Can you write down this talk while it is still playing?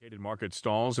Located market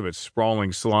stalls of its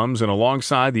sprawling slums and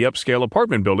alongside the upscale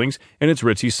apartment buildings in its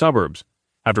ritzy suburbs.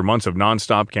 After months of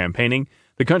nonstop campaigning,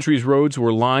 the country's roads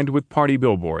were lined with party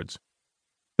billboards.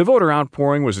 The voter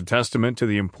outpouring was a testament to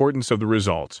the importance of the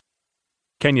results.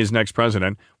 Kenya's next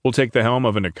president will take the helm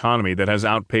of an economy that has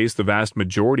outpaced the vast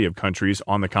majority of countries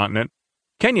on the continent.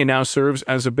 Kenya now serves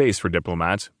as a base for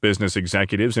diplomats, business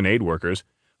executives, and aid workers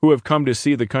who have come to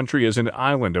see the country as an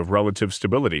island of relative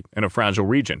stability in a fragile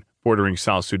region bordering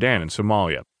South Sudan and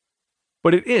Somalia.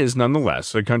 But it is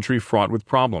nonetheless a country fraught with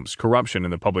problems, corruption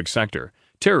in the public sector,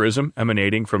 terrorism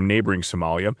emanating from neighboring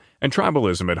Somalia, and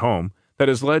tribalism at home that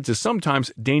has led to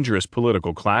sometimes dangerous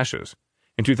political clashes.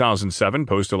 In 2007,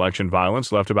 post-election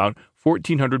violence left about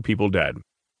 1,400 people dead.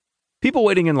 People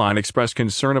waiting in line expressed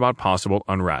concern about possible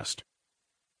unrest.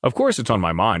 "Of course it's on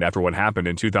my mind after what happened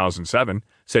in 2007,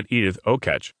 said Edith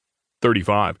Okech,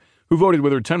 35, who voted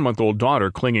with her 10-month-old daughter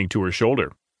clinging to her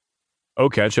shoulder.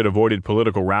 Okech had avoided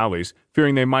political rallies,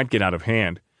 fearing they might get out of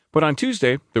hand, but on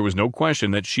Tuesday there was no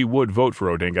question that she would vote for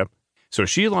Odinga, so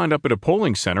she lined up at a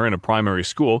polling center in a primary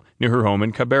school near her home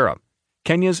in Kibera,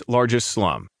 Kenya's largest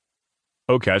slum.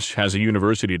 Okech has a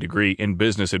university degree in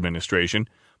business administration,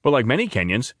 but like many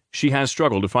Kenyans, she has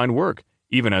struggled to find work,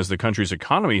 even as the country's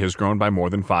economy has grown by more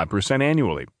than 5%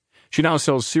 annually. She now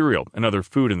sells cereal and other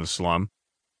food in the slum.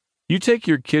 "You take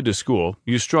your kid to school,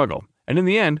 you struggle, and in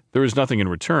the end, there is nothing in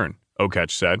return,"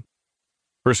 Okech said.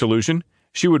 Her solution?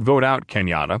 She would vote out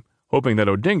Kenyatta, hoping that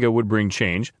Odinga would bring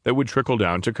change that would trickle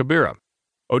down to Kibera.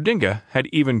 Odinga had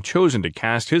even chosen to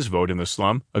cast his vote in the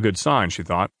slum, a good sign, she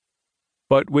thought.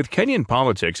 But with Kenyan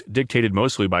politics dictated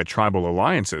mostly by tribal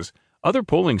alliances, other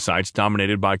polling sites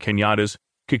dominated by Kenyatta's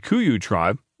Kikuyu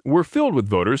tribe were filled with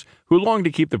voters who longed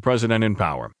to keep the president in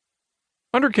power.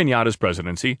 Under Kenyatta's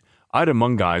presidency, Ida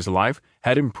Mungai's life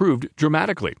had improved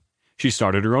dramatically. She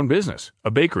started her own business,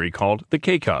 a bakery called the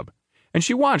K-Cub, and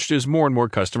she watched as more and more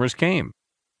customers came.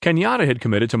 Kenyatta had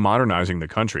committed to modernizing the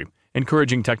country,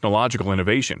 encouraging technological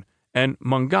innovation, and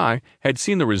Mungai had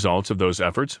seen the results of those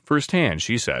efforts firsthand,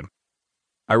 she said.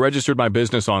 "I registered my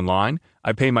business online.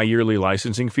 I pay my yearly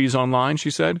licensing fees online,"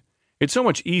 she said. "It's so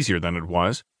much easier than it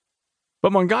was."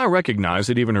 But Mungai recognized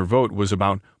that even her vote was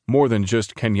about more than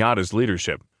just Kenyatta's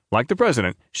leadership. Like the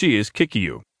president, she is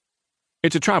Kikuyu.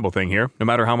 "It's a tribal thing here, no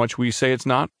matter how much we say it's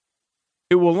not.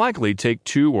 It will likely take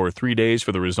 2 or 3 days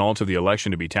for the results of the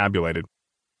election to be tabulated."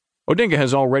 Odinga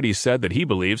has already said that he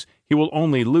believes he will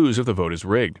only lose if the vote is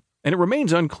rigged, and it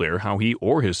remains unclear how he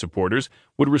or his supporters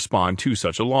would respond to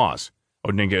such a loss.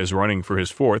 Odinga is running for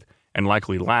his 4th, and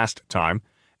likely last time,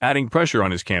 adding pressure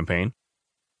on his campaign.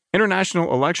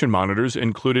 International election monitors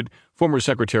included former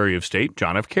Secretary of State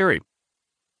John F. Kerry.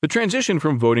 The transition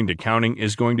from voting to counting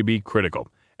is going to be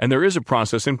critical, and there is a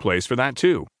process in place for that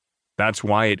too. That's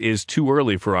why it is too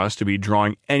early for us to be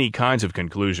drawing any kinds of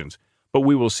conclusions, but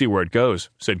we will see where it goes,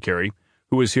 said Kerry,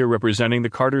 who is here representing the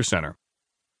Carter Center.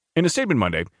 In a statement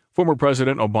Monday, former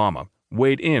President Obama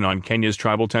weighed in on Kenya's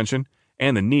tribal tension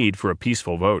and the need for a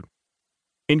peaceful vote.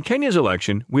 "In Kenya's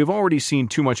election, we have already seen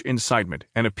too much incitement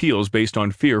and appeals based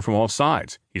on fear from all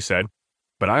sides," he said.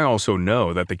 "But I also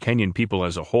know that the Kenyan people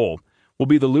as a whole will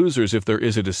be the losers if there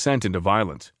is a descent into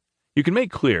violence. You can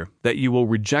make clear that you will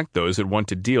reject those that want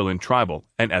to deal in tribal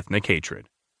and ethnic hatred."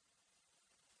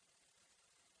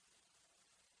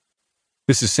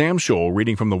 This is Sam Scholl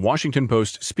reading from the Washington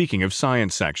Post Speaking of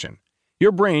Science section.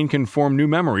 Your brain can form new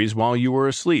memories while you are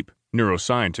asleep,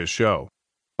 neuroscientists show.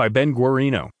 By Ben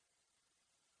Guarino.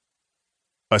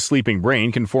 A sleeping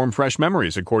brain can form fresh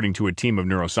memories, according to a team of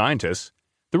neuroscientists.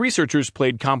 The researchers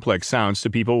played complex sounds to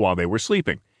people while they were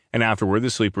sleeping, and afterward the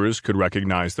sleepers could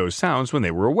recognize those sounds when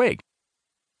they were awake.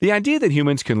 The idea that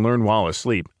humans can learn while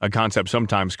asleep, a concept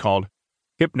sometimes called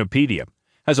hypnopedia,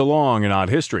 has a long and odd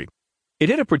history. It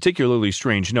hit a particularly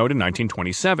strange note in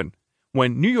 1927,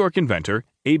 when New York inventor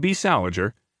A.B.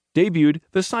 Salinger debuted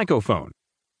the psychophone.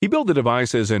 He billed the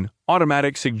device as an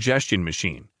automatic suggestion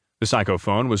machine. The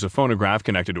psychophone was a phonograph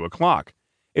connected to a clock.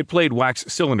 It played wax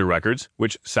cylinder records,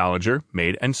 which Salinger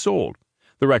made and sold.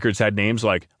 The records had names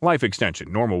like life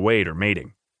extension, normal weight, or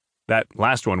mating. That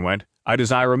last one went, "I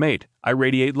desire a mate. I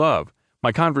radiate love.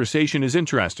 My conversation is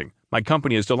interesting. My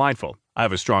company is delightful. I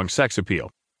have a strong sex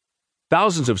appeal."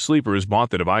 Thousands of sleepers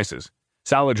bought the devices.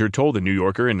 Salinger told the New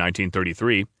Yorker in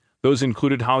 1933, those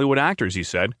included Hollywood actors, he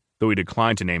said, though he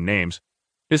declined to name names.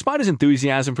 Despite his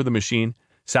enthusiasm for the machine,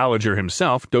 Salinger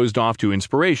himself dozed off to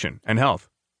inspiration and health.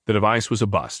 The device was a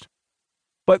bust.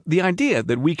 But the idea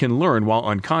that we can learn while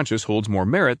unconscious holds more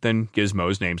merit than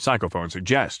gizmos named psychophones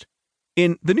suggest.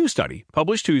 In the new study,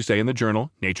 published Tuesday in the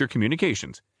journal Nature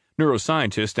Communications,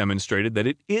 neuroscientists demonstrated that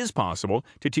it is possible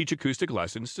to teach acoustic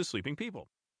lessons to sleeping people.